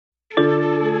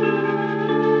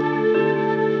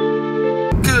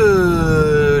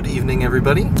morning,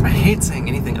 everybody. I hate saying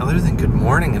anything other than good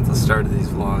morning at the start of these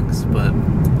vlogs, but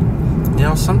you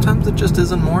know, sometimes it just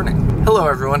isn't morning. Hello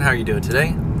everyone, how are you doing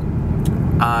today?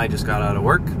 I just got out of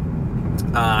work.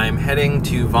 I'm heading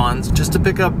to Vaughn's just to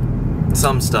pick up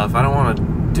some stuff. I don't want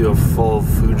to do a full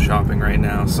food shopping right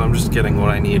now, so I'm just getting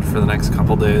what I need for the next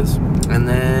couple days. And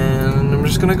then I'm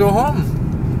just gonna go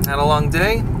home. Had a long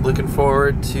day, looking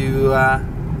forward to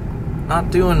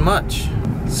not doing much.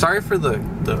 Sorry for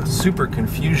the super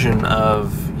confusion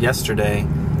of yesterday.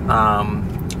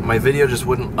 My video just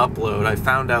wouldn't upload. I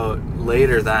found out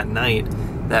later that night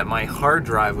that my hard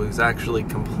drive was actually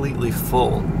completely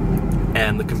full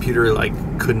and the computer like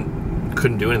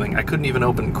couldn't do anything. I couldn't even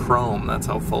open Chrome, that's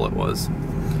how full it was.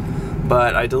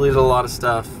 But I deleted a lot of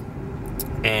stuff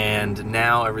and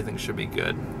now everything should be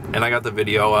good. And I got the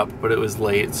video up, but it was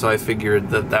late, so I figured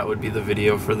that that would be the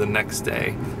video for the next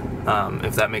day,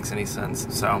 if that makes any sense.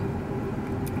 So,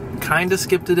 kinda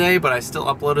skipped a day, but I still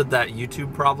uploaded that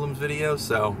YouTube problems video,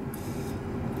 so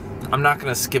I'm not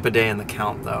gonna skip a day in the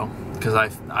count though, because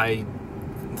I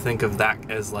think of that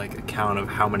as like a count of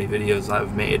how many videos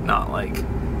I've made, not like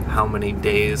how many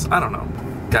days. I don't know.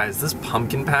 Guys, this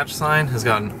pumpkin patch sign has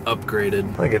gotten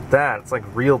upgraded. Look at that, it's like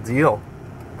real deal.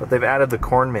 But they've added the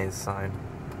corn maze sign.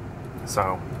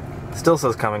 So, still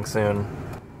says coming soon.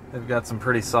 They've got some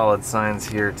pretty solid signs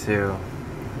here too.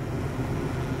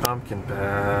 Pumpkin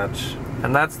patch.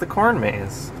 And that's the corn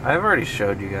maze. I've already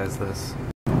showed you guys this.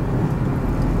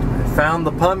 I found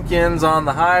the pumpkins on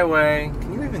the highway.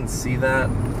 Can you even see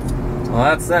that? Well,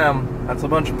 that's them. That's a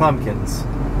bunch of pumpkins.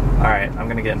 Alright, I'm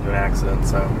gonna get into an accident,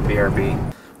 so BRB.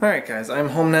 Alright guys, I'm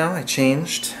home now. I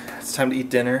changed. It's time to eat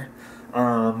dinner.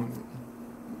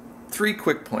 3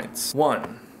 quick points.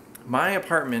 1. My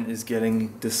apartment is getting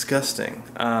disgusting.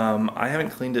 I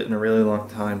haven't cleaned it in a really long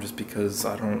time just because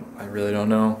I really don't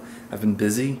know. I've been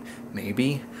busy,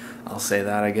 maybe. I'll say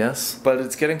that, I guess. But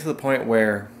it's getting to the point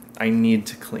where I need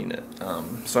to clean it.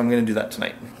 So I'm gonna do that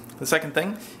tonight. The second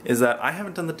thing is that I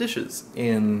haven't done the dishes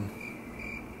in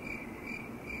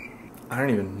I don't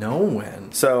even know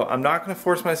when. So I'm not gonna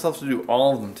force myself to do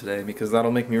all of them today because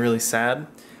that'll make me really sad.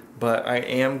 But I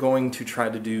am going to try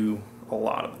to do a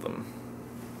lot of them.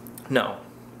 No,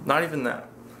 not even that.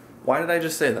 Why did I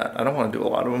just say that? I don't want to do a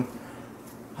lot of them.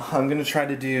 I'm gonna try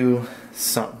to do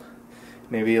some.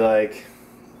 Maybe like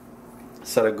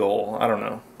set a goal. I don't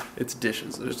know. It's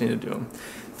dishes. I just need to do them.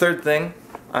 Third thing,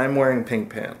 I'm wearing pink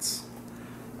pants.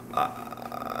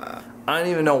 I don't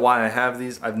even know why I have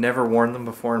these. I've never worn them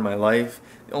before in my life.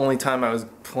 The only time I was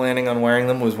planning on wearing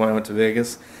them was when I went to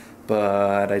Vegas,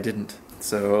 but I didn't.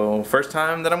 So first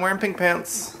time that I'm wearing pink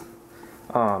pants.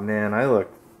 Oh man, I look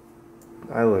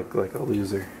like a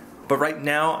loser. But right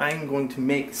now I'm going to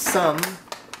make some,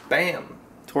 bam,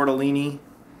 tortellini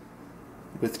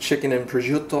with chicken and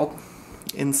prosciutto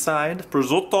inside.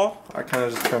 Prosciutto. I kind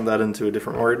of just turned that into a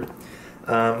different word.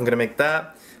 I'm gonna make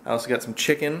that. I also got some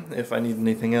chicken if I need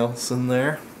anything else in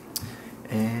there.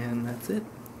 And that's it.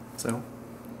 So,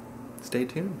 stay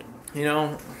tuned. You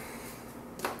know,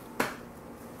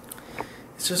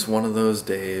 it's just one of those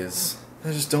days.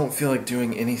 I just don't feel like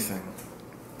doing anything.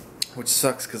 Which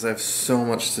sucks because I have so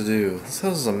much to do. This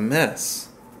house is a mess.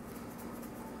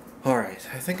 Alright,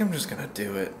 I think I'm just gonna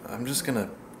do it. I'm just gonna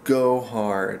go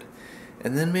hard.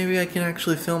 And then maybe I can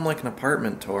actually film like an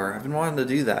apartment tour. I've been wanting to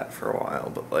do that for a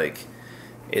while, but like,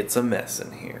 it's a mess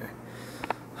in here.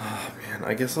 Oh man,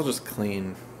 I guess I'll just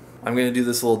clean. I'm gonna do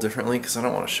this a little differently because I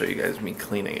don't want to show you guys me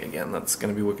cleaning again. That's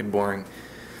gonna be wicked boring.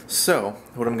 So,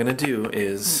 what I'm gonna do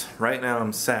is, right now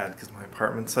I'm sad because my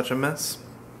apartment's such a mess.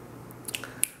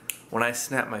 When I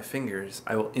snap my fingers,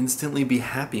 I will instantly be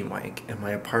happy, Mike, and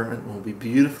my apartment will be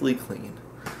beautifully clean.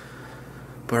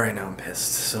 But right now I'm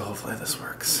pissed, so hopefully this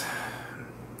works.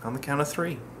 On the count of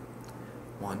 3.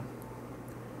 1,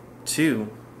 2,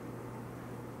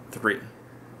 3.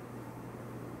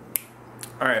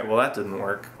 Alright, well that didn't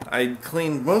work. I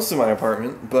cleaned most of my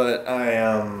apartment, but I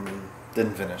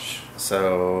didn't finish.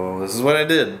 So this is what I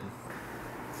did.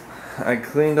 I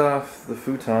cleaned off the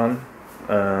futon,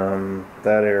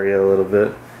 that area a little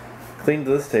bit. Cleaned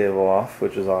this table off,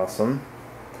 which is awesome.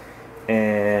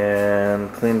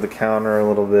 And cleaned the counter a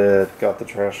little bit, got the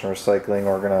trash and recycling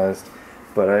organized.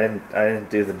 But I didn't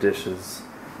do the dishes.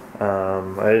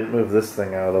 I didn't move this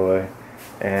thing out of the way.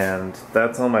 And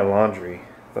that's all my laundry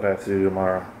that I have to do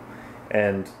tomorrow.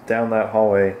 And down that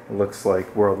hallway looks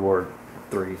like World War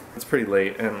III. It's pretty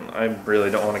late and I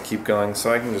really don't want to keep going,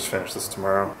 so I can just finish this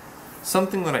tomorrow.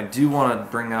 Something that I do want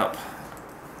to bring up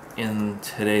in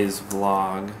today's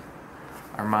vlog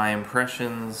are my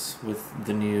impressions with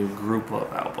the new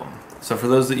Grouplove album. So for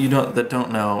those that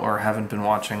don't know or haven't been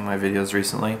watching my videos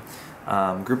recently,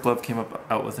 Grouplove came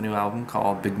out with a new album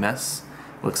called Big Mess.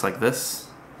 Looks like this.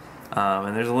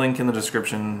 And there's a link in the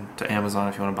description to Amazon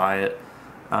if you want to buy it.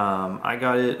 I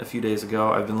got it a few days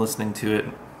ago. I've been listening to it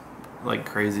like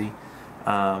crazy.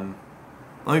 Let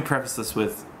me preface this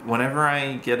with, whenever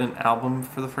I get an album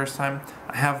for the first time,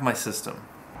 I have my system.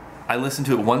 I listen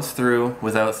to it once through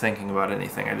without thinking about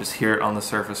anything. I just hear it on the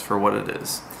surface for what it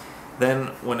is. Then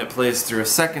when it plays through a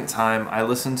second time, I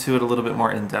listen to it a little bit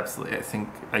more in-depthly. I think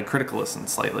I critical listen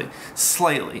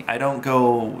slightly. I don't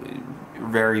go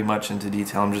very much into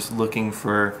detail. I'm just looking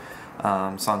for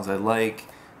songs I like,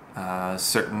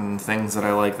 certain things that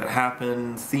I like that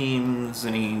happen, themes,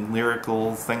 any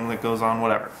lyrical thing that goes on,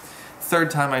 whatever.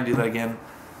 Third time I do that again.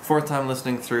 Fourth time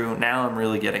listening through, now I'm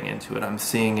really getting into it. I'm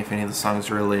seeing if any of the songs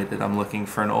are related. I'm looking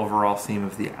for an overall theme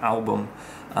of the album.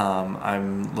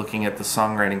 I'm looking at the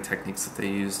songwriting techniques that they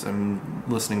used. I'm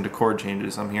listening to chord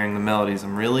changes. I'm hearing the melodies.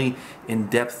 I'm really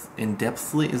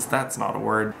in-depthly, that's not a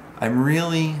word. I'm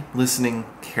really listening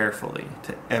carefully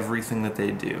to everything that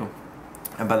they do.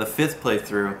 And by the fifth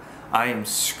playthrough, I am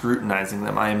scrutinizing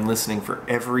them. I am listening for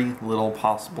every little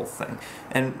possible thing.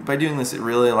 And by doing this, it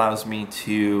really allows me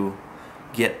to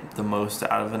get the most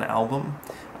out of an album.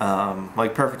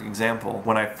 Like, perfect example,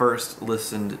 when I first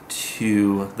listened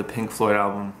to the Pink Floyd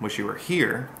album, Wish You Were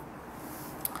Here,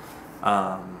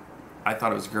 I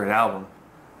thought it was a great album.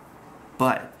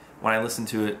 But when I listened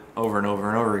to it over and over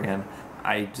and over again,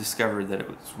 I discovered that it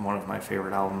was one of my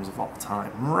favorite albums of all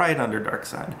time, right under Dark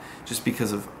Side, just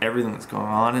because of everything that's going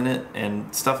on in it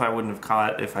and stuff I wouldn't have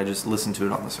caught if I just listened to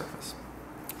it on the surface.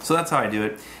 So that's how I do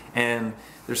it. And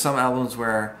there's some albums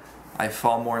where I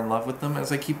fall more in love with them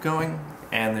as I keep going,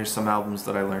 and there's some albums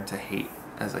that I learn to hate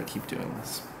as I keep doing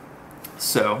this.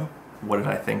 So, what did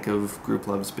I think of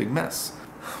Grouplove's Big Mess?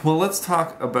 Well, let's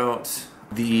talk about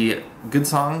the good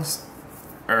songs,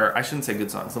 or I shouldn't say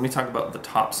good songs. Let me talk about the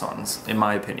top songs, in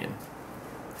my opinion.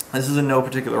 This is in no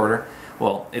particular order.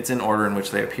 Well, it's in order in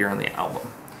which they appear on the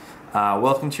album.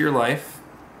 Welcome to Your Life,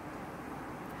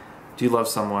 Do You Love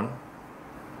Someone,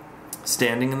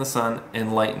 Standing in the Sun,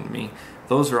 Enlighten Me.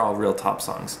 Those are all real top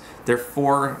songs. Their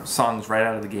 4 songs right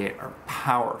out of the gate are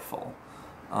powerful,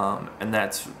 and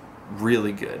that's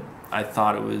really good. I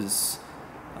thought it was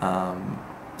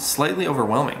slightly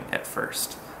overwhelming at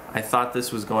first. I thought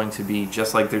this was going to be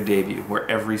just like their debut, where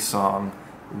every song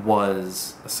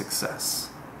was a success,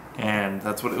 and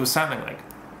that's what it was sounding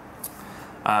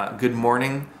like. Good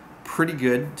Morning, pretty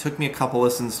good. Took me a couple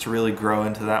listens to really grow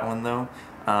into that one, though.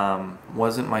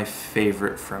 Wasn't my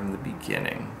favorite from the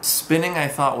beginning. Spinning, I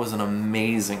thought, was an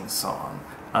amazing song.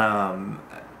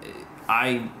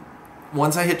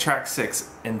 Once I hit track 6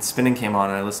 and Spinning came on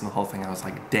and I listened to the whole thing, I was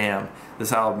like, damn,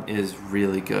 this album is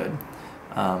really good.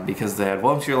 Because they had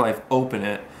Welcome to Your Life open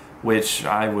it, which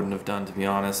I wouldn't have done, to be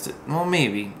honest. Well,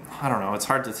 maybe. I don't know. It's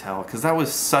hard to tell, because that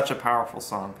was such a powerful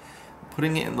song.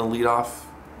 Putting it in the lead-off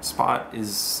spot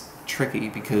is tricky,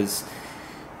 because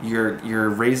you're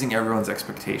raising everyone's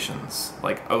expectations.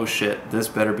 Like, oh shit, this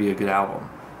better be a good album.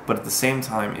 But at the same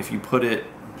time, if you put it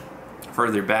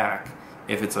further back,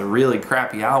 if it's a really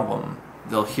crappy album,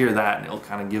 they'll hear that and it'll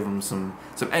kind of give them some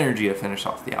energy to finish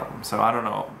off the album. So I don't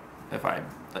know if I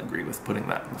agree with putting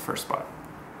that in the first spot.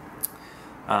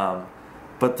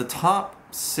 But the top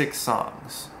 6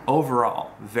 songs,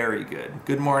 overall, very good.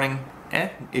 Good Morning,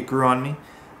 it grew on me,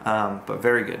 but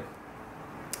very good.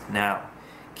 Now,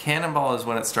 Cannonball is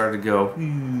when it started to go,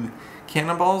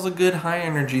 Cannonball is a good high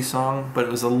energy song, but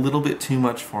it was a little bit too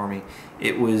much for me.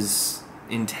 It was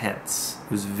intense.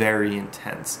 It was very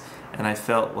intense. And I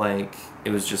felt like it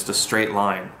was just a straight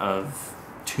line of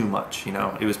too much, you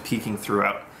know? It was peaking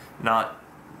throughout. Not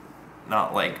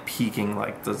like peaking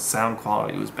like the sound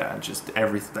quality was bad, just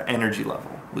the energy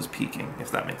level was peaking,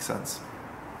 if that makes sense.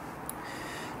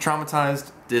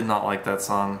 Traumatized, did not like that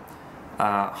song.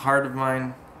 Heart of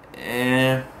Mine,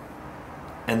 and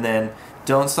then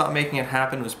Don't Stop Making It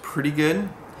Happen was pretty good,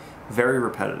 very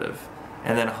repetitive,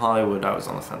 and then Hollywood I was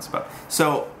on the fence about.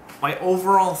 So my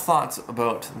overall thoughts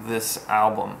about this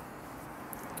album: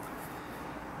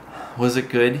 was it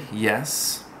good?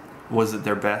 Yes. Was it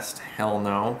their best? Hell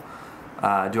no.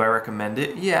 Do I recommend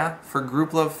it? Yeah, for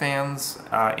Grouplove fans,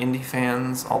 indie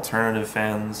fans, alternative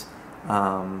fans,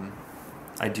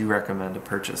 I do recommend a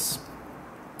purchase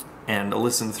and a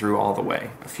listen through all the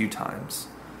way a few times.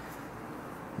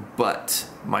 But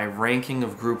my ranking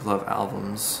of Grouplove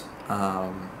albums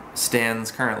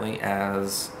stands currently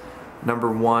as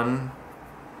number 1,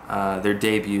 their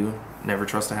debut, Never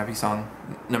Trust a Happy Song,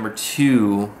 number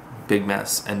 2, Big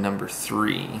Mess, and number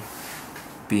 3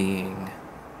 being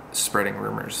Spreading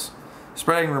Rumors.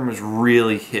 Spreading Rumors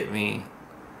really hit me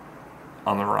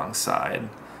on the wrong side.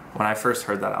 When I first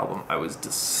heard that album, I was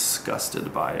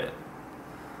disgusted by it.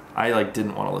 I like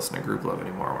didn't want to listen to Grouplove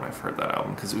anymore when I heard that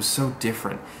album because it was so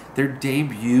different. Their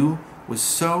debut was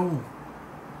so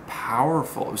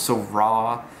powerful. It was so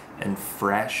raw and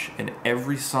fresh, and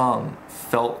every song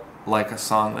felt like a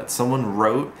song that someone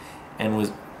wrote and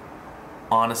was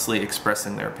honestly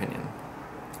expressing their opinion.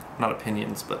 Not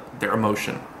opinions, but their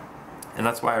emotion. And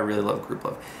that's why I really love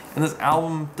Grouplove. And this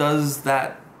album does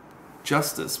that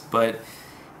justice, but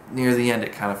near the end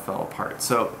it kind of fell apart.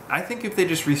 So I think if they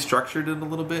just restructured it a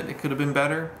little bit, it could have been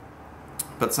better.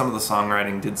 But some of the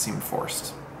songwriting did seem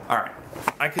forced. Alright,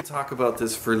 I could talk about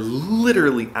this for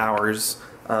literally hours.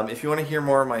 If you want to hear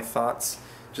more of my thoughts,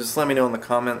 just let me know in the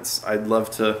comments. I'd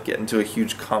love to get into a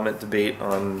huge comment debate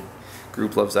on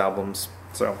Grouplove's albums.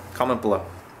 So comment below.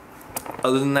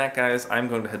 Other than that, guys, I'm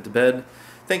going to head to bed.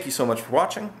 Thank you so much for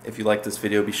watching. If you like this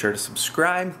video, be sure to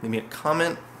subscribe, leave me a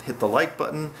comment, hit the like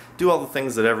button, do all the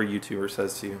things that every YouTuber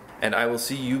says to you. And I will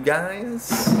see you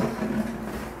guys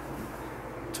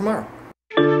tomorrow.